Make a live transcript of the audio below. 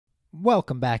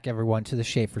Welcome back, everyone, to the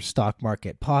Schaefer Stock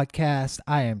Market Podcast.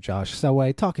 I am Josh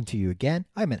Selway talking to you again.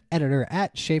 I'm an editor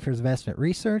at Schaefer's Investment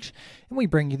Research, and we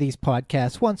bring you these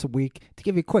podcasts once a week to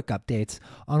give you quick updates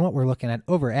on what we're looking at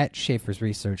over at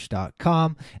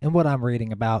schaefersresearch.com and what I'm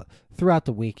reading about throughout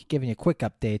the week, giving you quick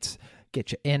updates,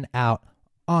 get you in, out,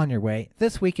 on your way.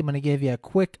 This week, I'm going to give you a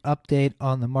quick update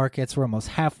on the markets. We're almost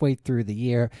halfway through the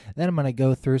year. Then I'm going to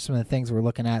go through some of the things we're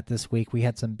looking at this week. We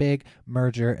had some big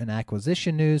merger and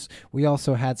acquisition news. We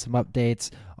also had some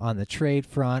updates on the trade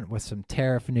front with some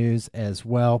tariff news as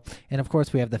well. And of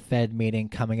course, we have the Fed meeting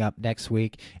coming up next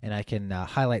week, and I can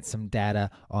highlight some data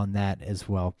on that as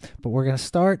well. But we're going to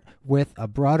start with a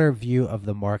broader view of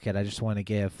the market. I just want to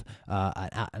give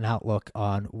an outlook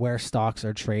on where stocks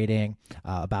are trading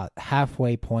about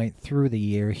halfway point through the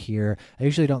year here. I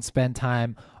usually don't spend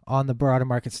time on the broader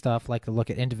market stuff, like to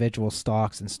look at individual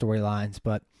stocks and storylines,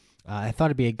 but I thought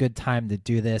it'd be a good time to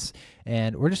do this,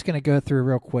 and we're just going to go through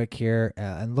real quick here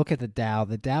and look at the Dow.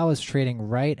 The Dow is trading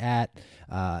right at,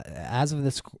 as of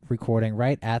this recording,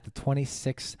 right at the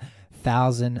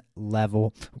 26,000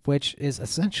 level, which is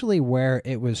essentially where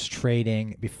it was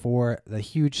trading before the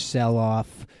huge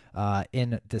sell-off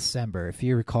in December. If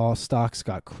you recall, stocks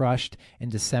got crushed in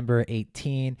December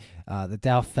 18. The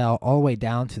Dow fell all the way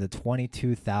down to the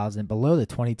 22,000, below the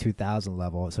 22,000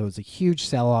 level. So it was a huge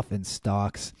sell-off in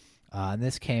stocks. And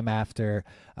this came after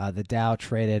the Dow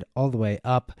traded all the way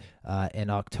up in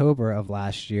October of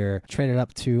last year, traded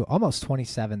up to almost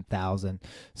 27,000.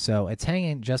 So it's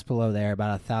hanging just below there,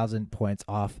 about 1,000 points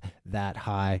off that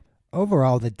high.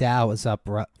 Overall, the Dow is up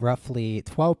roughly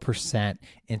 12%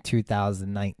 in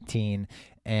 2019,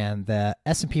 and the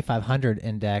S&P 500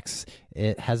 index,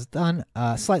 it has done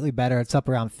slightly better. It's up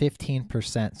around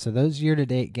 15%. So those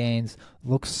year-to-date gains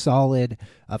look solid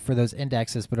for those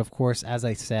indexes. But of course, as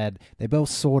I said, they both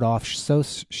sold off so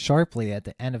sharply at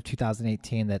the end of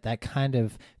 2018 that kind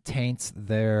of taints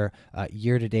their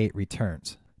year-to-date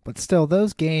returns. But still,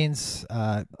 those gains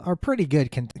are pretty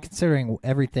good considering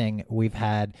everything we've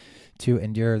had to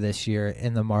endure this year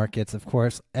in the markets. Of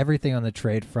course, everything on the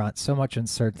trade front, so much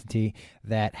uncertainty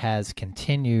that has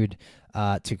continued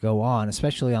to go on,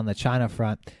 especially on the China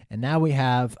front. And now we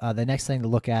have the next thing to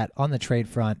look at on the trade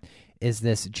front is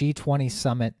this G20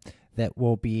 summit that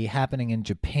will be happening in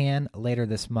Japan later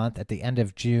this month at the end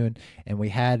of June. And we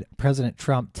had President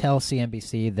Trump tell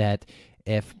CNBC that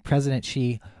if President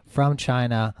Xi from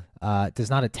China does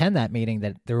not attend that meeting,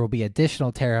 that there will be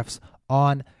additional tariffs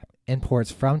on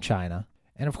imports from China.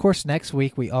 And of course, next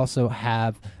week we also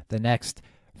have the next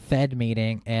Fed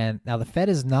meeting. And now the Fed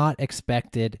is not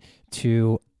expected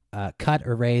to cut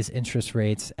or raise interest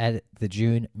rates at the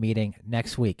June meeting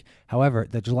next week. However,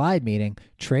 the July meeting,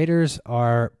 traders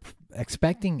are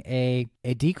expecting a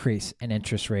decrease in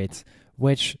interest rates,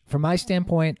 which from my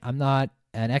standpoint, I'm not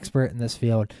an expert in this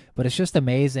field, but it's just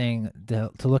amazing to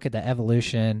look at the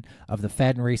evolution of the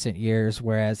Fed in recent years.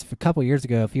 Whereas a couple years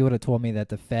ago, if you would have told me that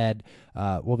the Fed,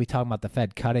 we'll be talking about the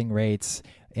Fed cutting rates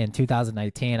in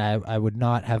 2019, I would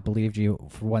not have believed you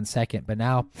for 1 second. But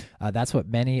now that's what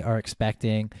many are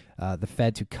expecting, the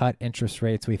Fed to cut interest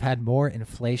rates. We've had more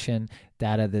inflation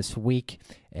data this week,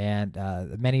 and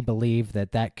many believe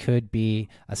that could be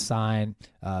a sign,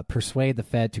 persuade the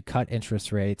Fed to cut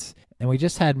interest rates. And we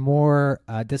just had more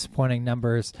disappointing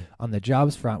numbers on the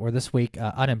jobs front, where this week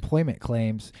unemployment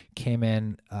claims came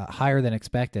in higher than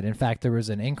expected. In fact, there was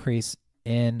an increase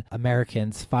in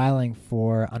Americans filing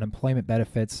for unemployment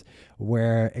benefits,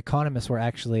 where economists were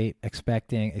actually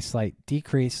expecting a slight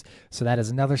decrease. So that is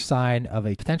another sign of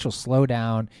a potential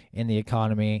slowdown in the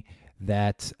economy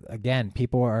that, again,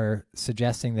 people are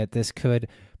suggesting that this could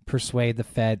persuade the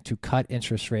Fed to cut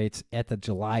interest rates at the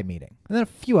July meeting. And then a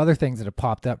few other things that have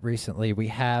popped up recently. We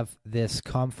have this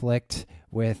conflict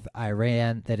with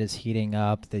Iran that is heating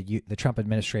up. The Trump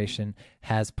administration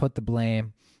has put the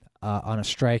blame on a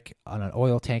strike on an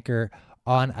oil tanker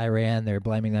on Iran. They're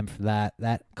blaming them for that.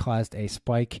 That caused a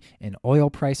spike in oil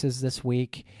prices this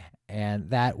week, and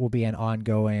that will be an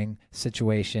ongoing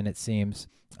situation, it seems,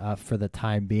 for the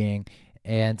time being.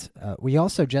 And we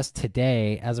also just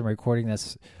today, as I'm recording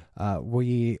this,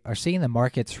 we are seeing the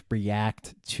markets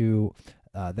react to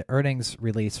the earnings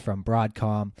release from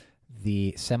Broadcom,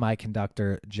 the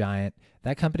semiconductor giant.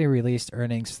 That company released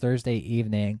earnings Thursday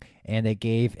evening, and they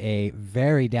gave a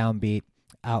very downbeat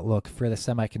outlook for the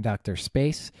semiconductor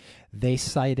space. They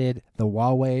cited the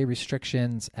Huawei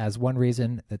restrictions as one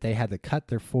reason that they had to cut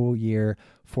their full year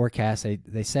forecast.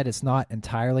 They said it's not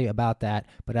entirely about that,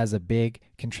 but as a big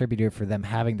contributor for them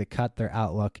having to cut their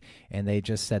outlook. And they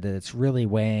just said that it's really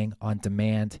weighing on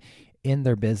demand in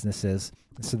their businesses.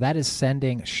 So that is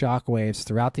sending shockwaves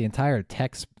throughout the entire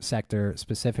tech sector.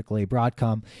 Specifically,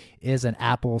 Broadcom is an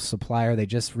Apple supplier. They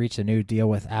just reached a new deal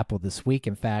with Apple this week,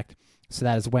 in fact. So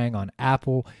that is weighing on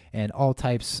Apple and all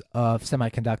types of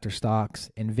semiconductor stocks,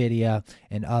 NVIDIA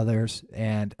and others.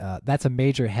 And that's a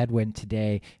major headwind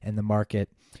today in the market.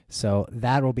 So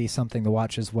that will be something to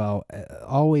watch as well.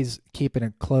 Always keeping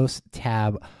a close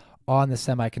tab on the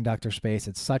semiconductor space.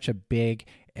 It's such a big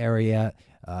area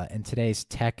in today's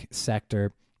tech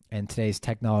sector and today's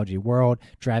technology world,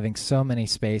 driving so many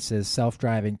spaces,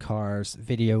 self-driving cars,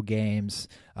 video games,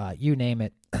 you name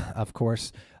it. Of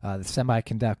course, the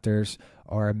semiconductors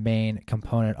are a main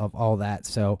component of all that.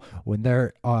 So when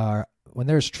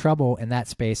there's trouble in that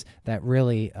space, that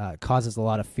really causes a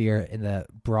lot of fear in the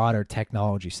broader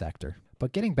technology sector.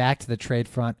 But getting back to the trade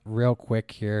front real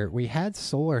quick here, we had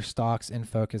solar stocks in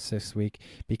focus this week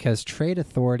because trade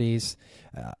authorities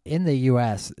in the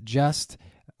U.S. just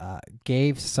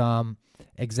gave some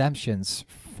exemptions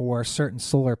for certain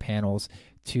solar panels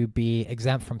to be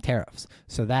exempt from tariffs.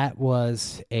 So that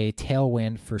was a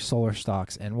tailwind for solar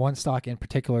stocks. And one stock in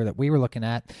particular that we were looking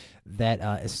at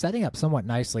that is setting up somewhat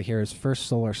nicely here is First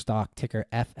Solar stock, ticker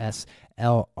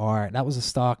FSLR. That was a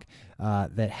stock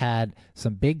that had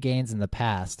some big gains in the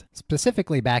past.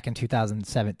 Specifically back in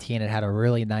 2017, it had a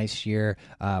really nice year,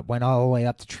 went all the way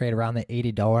up to trade around the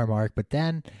 $80 mark. But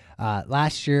then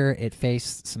last year, it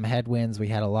faced some headwinds. We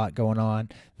had a lot going on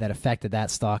that affected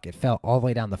that stock. It fell all the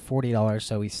way down to $40,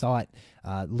 so we saw it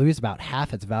lose about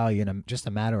half its value in just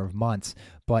a matter of months.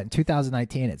 But in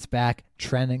 2019, it's back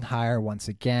trending higher once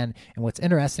again. And what's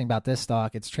interesting about this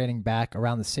stock, it's trading back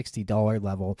around the $60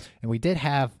 level. And we did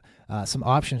have some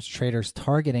options traders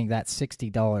targeting that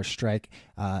 $60 strike,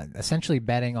 essentially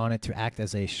betting on it to act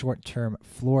as a short-term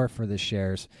floor for the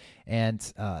shares. And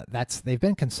they've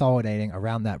been consolidating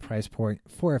around that price point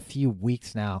for a few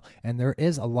weeks now, and there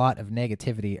is a lot of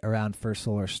negativity around First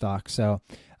Solar stock. So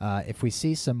if we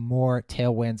see some more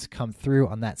tailwinds come through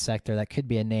on that sector, that could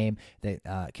be a name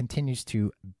that continues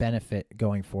to benefit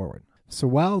going forward. So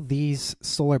while these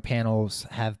solar panels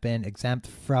have been exempt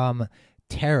from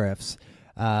tariffs,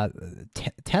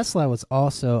 Tesla was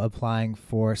also applying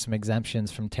for some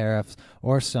exemptions from tariffs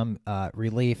or some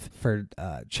relief for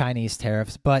Chinese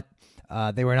tariffs, but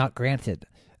they were not granted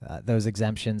those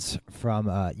exemptions from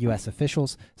U.S.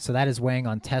 officials. So that is weighing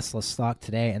on Tesla stock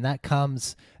today, and that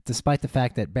comes despite the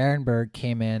fact that Berenberg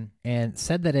came in and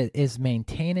said that it is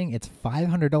maintaining its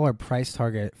 $500 price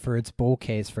target for its bull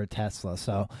case for Tesla.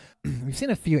 So we've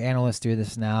seen a few analysts do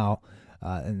this now.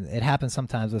 And it happens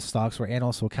sometimes with stocks where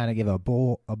analysts will kind of give a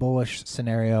bullish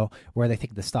scenario where they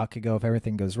think the stock could go if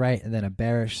everything goes right, and then a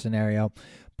bearish scenario.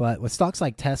 But with stocks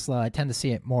like Tesla, I tend to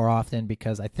see it more often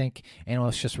because I think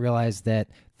analysts just realize that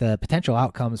the potential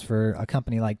outcomes for a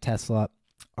company like Tesla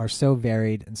are so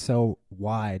varied and so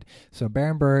wide. So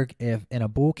Berenberg, if in a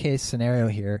bull case scenario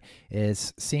here,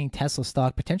 is seeing Tesla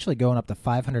stock potentially going up to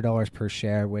 $500 per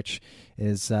share, which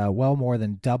is well more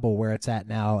than double where it's at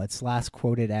now. It's last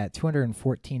quoted at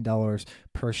 $214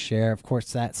 per share. Of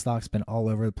course, that stock's been all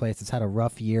over the place. It's had a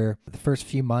rough year. The first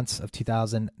few months of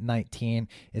 2019,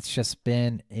 it's just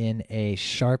been in a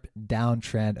sharp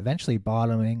downtrend, eventually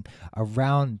bottoming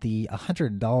around the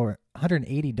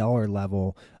 $180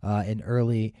 level in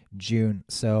early June.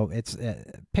 So it's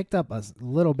picked up a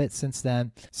little bit since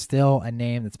then. Still a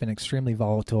name that's been extremely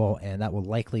volatile, and that will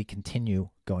likely continue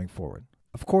going forward.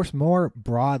 Of course, more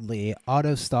broadly,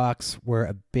 auto stocks were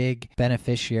a big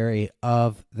beneficiary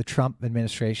of the Trump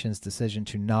administration's decision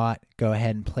to not go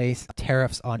ahead and place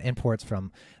tariffs on imports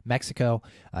from Mexico.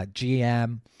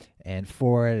 GM and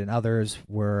Ford and others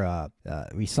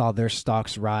we saw their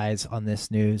stocks rise on this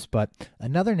news. But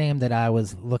another name that I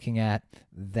was looking at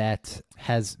that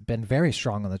has been very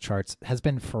strong on the charts has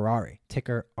been Ferrari,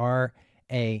 ticker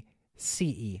RACE,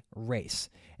 race.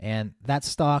 And that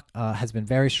stock has been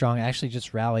very strong. It actually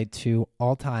just rallied to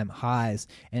all-time highs,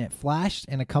 and it flashed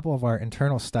in a couple of our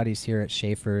internal studies here at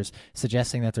Schaefer's,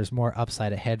 suggesting that there's more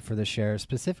upside ahead for the shares.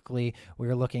 Specifically, we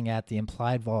were looking at the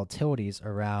implied volatilities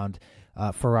around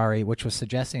Ferrari, which was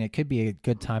suggesting it could be a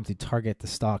good time to target the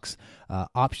stock's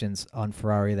options on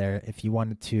Ferrari there if you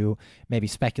wanted to maybe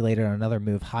speculate on another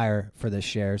move higher for the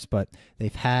shares. But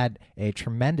they've had a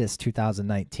tremendous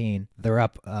 2019. They're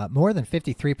up more than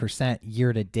 53%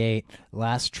 year to date,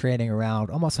 last trading around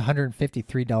almost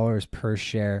 $153 per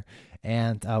share.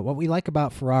 And what we like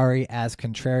about Ferrari as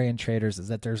contrarian traders is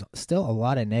that there's still a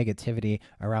lot of negativity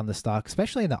around the stock,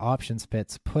 especially in the options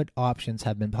pits. Put options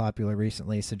have been popular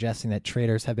recently, suggesting that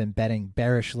traders have been betting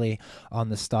bearishly on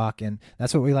the stock. And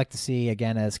that's what we like to see,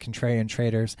 again, as contrarian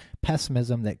traders,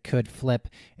 pessimism that could flip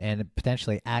and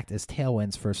potentially act as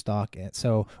tailwinds for stock. And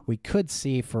so we could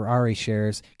see Ferrari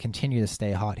shares continue to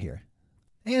stay hot here.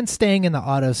 And staying in the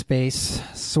auto space,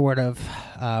 sort of,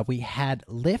 we had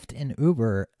Lyft and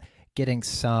Uber getting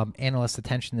some analyst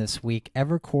attention this week.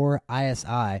 Evercore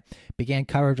ISI began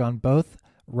coverage on both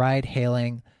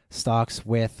ride-hailing stocks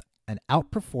with an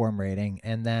outperform rating,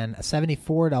 and then a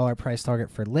 $74 price target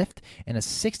for Lyft and a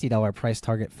 $60 price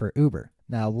target for Uber.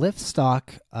 Now, Lyft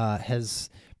stock has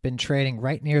been trading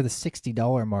right near the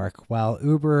 $60 mark, while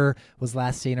Uber was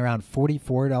last seen around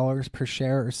 $44 per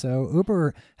share or so.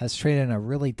 Uber has traded in a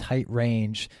really tight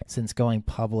range since going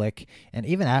public, and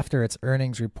even after its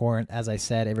earnings report, as I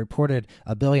said, it reported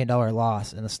a $1 billion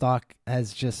loss, and the stock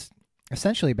has just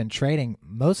essentially been trading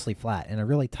mostly flat in a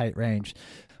really tight range.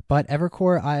 But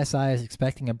Evercore ISI is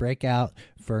expecting a breakout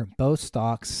for both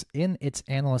stocks. In its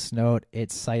analyst note,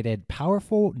 it cited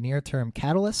powerful near-term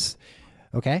catalysts,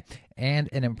 and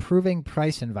an improving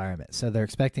price environment. So they're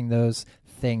expecting those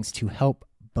things to help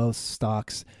both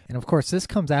stocks. And of course, this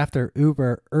comes after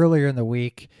Uber earlier in the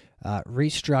week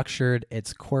restructured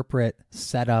its corporate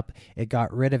setup. It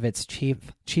got rid of its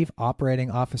chief operating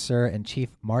officer and chief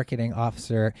marketing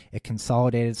officer. It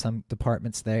consolidated some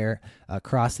departments there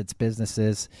across its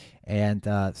businesses. And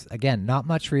again, not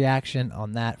much reaction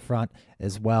on that front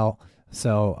as well.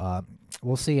 So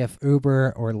we'll see if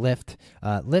Uber or Lyft.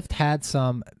 Lyft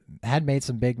had made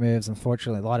some big moves.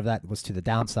 Unfortunately, a lot of that was to the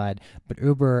downside, but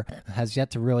Uber has yet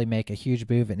to really make a huge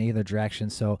move in either direction.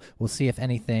 So we'll see if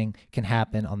anything can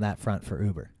happen on that front for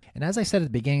Uber. And as I said at the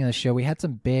beginning of the show, we had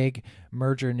some big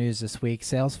merger news this week.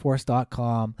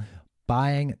 Salesforce.com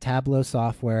buying Tableau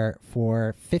software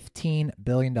for $15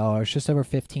 billion, just over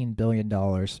 $15 billion.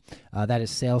 That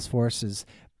is Salesforce's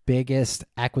biggest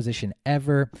acquisition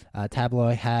ever. Tableau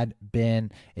had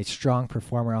been a strong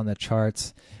performer on the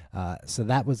charts. So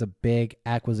that was a big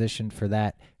acquisition for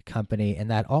that company. And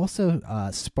that also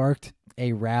sparked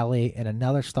a rally in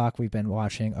another stock we've been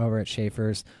watching over at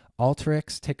Schaefer's,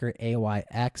 Alteryx, ticker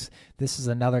AYX. This is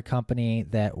another company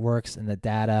that works in the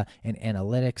data and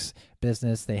analytics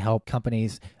business. They help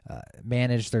companies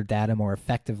manage their data more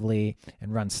effectively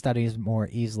and run studies more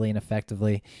easily and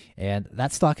effectively. And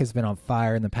that stock has been on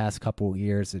fire in the past couple of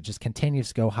years. It just continues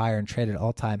to go higher and trade at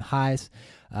all-time highs.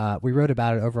 We wrote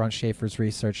about it over on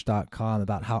schaefersresearch.com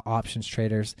about how options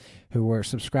traders who were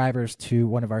subscribers to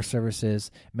one of our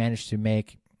services managed to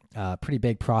make pretty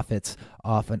big profits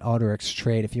off an Alteryx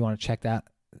trade. If you want to check that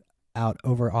out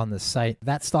over on the site,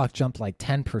 that stock jumped like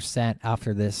 10%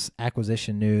 after this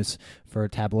acquisition news for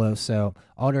Tableau. So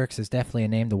Alteryx is definitely a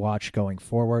name to watch going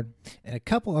forward. And a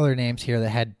couple other names here that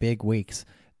had big weeks.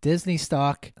 Disney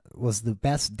stock was the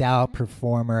best Dow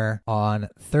performer on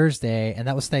Thursday, and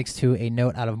that was thanks to a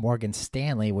note out of Morgan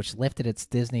Stanley, which lifted its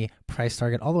Disney price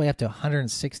target all the way up to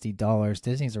 $160.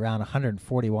 Disney's around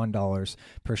 $141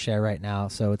 per share right now,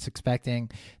 so it's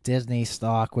expecting Disney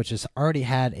stock, which has already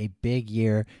had a big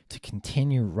year, to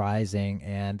continue rising.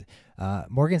 And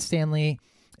Morgan Stanley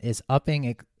is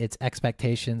upping its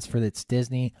expectations for its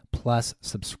Disney Plus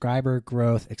subscriber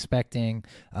growth, expecting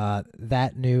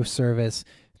that new service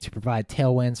to provide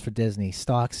tailwinds for Disney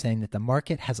stocks, saying that the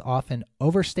market has often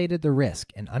overstated the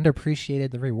risk and underappreciated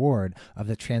the reward of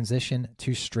the transition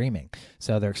to streaming.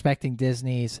 So they're expecting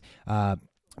Disney's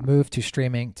move to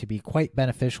streaming to be quite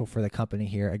beneficial for the company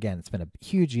here. Again, it's been a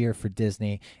huge year for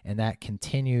Disney, and that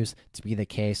continues to be the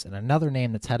case. And another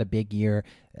name that's had a big year,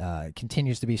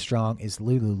 continues to be strong, is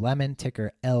Lululemon,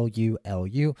 ticker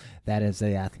LULU. That is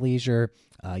a athleisure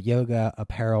yoga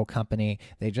apparel company.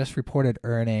 They just reported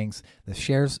earnings. The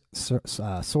shares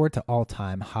soared to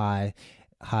all-time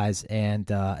highs,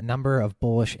 and a number of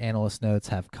bullish analyst notes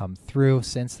have come through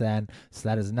since then. So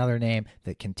that is another name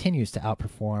that continues to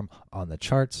outperform on the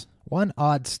charts. One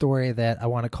odd story that I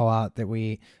want to call out that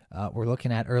we were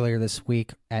looking at earlier this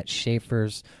week at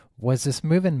Schaefer's was this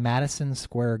move in Madison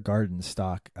Square Garden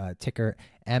stock, ticker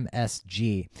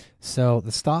MSG. So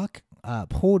the stock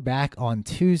pulled back on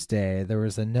Tuesday. There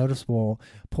was a noticeable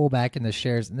pullback in the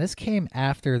shares, and this came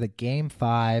after the Game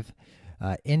 5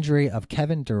 injury of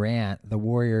Kevin Durant, the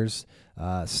Warriors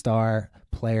star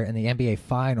player in the NBA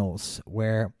Finals,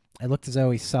 where it looked as though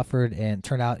he suffered, and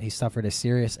turned out he suffered a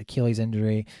serious Achilles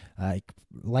injury,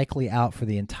 likely out for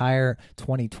the entire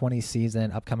 2020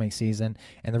 season, upcoming season.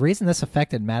 And the reason this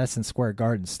affected Madison Square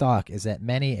Garden stock is that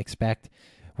many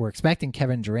we're expecting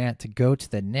Kevin Durant to go to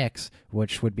the Knicks,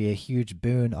 which would be a huge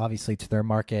boon, obviously, to their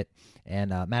market.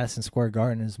 And Madison Square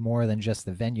Garden is more than just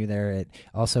the venue there. It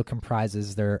also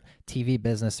comprises their TV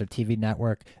business, their TV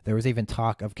network. There was even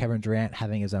talk of Kevin Durant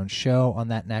having his own show on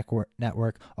that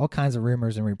network, all kinds of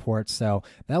rumors and reports. So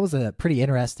that was a pretty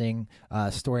interesting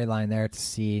storyline there to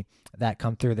see that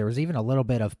come through. There was even a little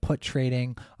bit of put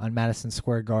trading on Madison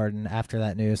Square Garden after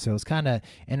that news. So it was kind of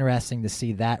interesting to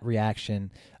see that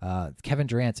reaction, Kevin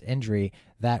Durant's injury,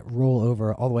 that roll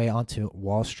over all the way onto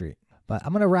Wall Street. But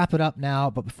I'm going to wrap it up now.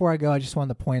 But before I go, I just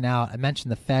wanted to point out, I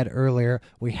mentioned the Fed earlier.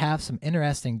 We have some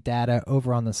interesting data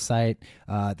over on the site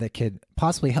that could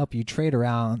possibly help you trade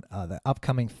around the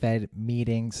upcoming Fed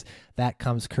meetings. That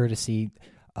comes courtesy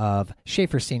of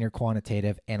Schaefer Senior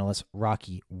Quantitative Analyst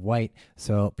Rocky White.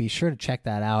 So be sure to check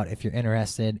that out if you're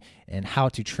interested in how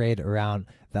to trade around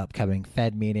the upcoming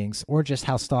Fed meetings or just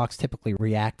how stocks typically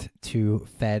react to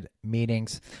Fed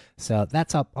meetings. So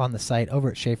that's up on the site over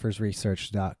at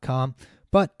schaefersresearch.com.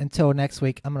 But until next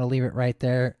week, I'm going to leave it right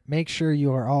there. Make sure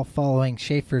you are all following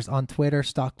Schaefer's on Twitter,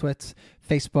 StockTwits,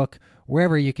 Facebook,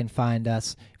 wherever you can find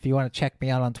us. If you want to check me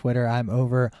out on Twitter, I'm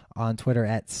over on Twitter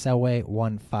at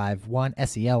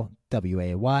Selway151,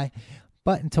 Selway.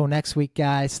 But until next week,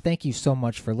 guys, thank you so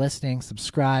much for listening.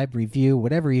 Subscribe, review,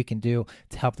 whatever you can do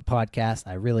to help the podcast.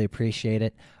 I really appreciate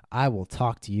it. I will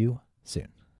talk to you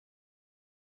soon.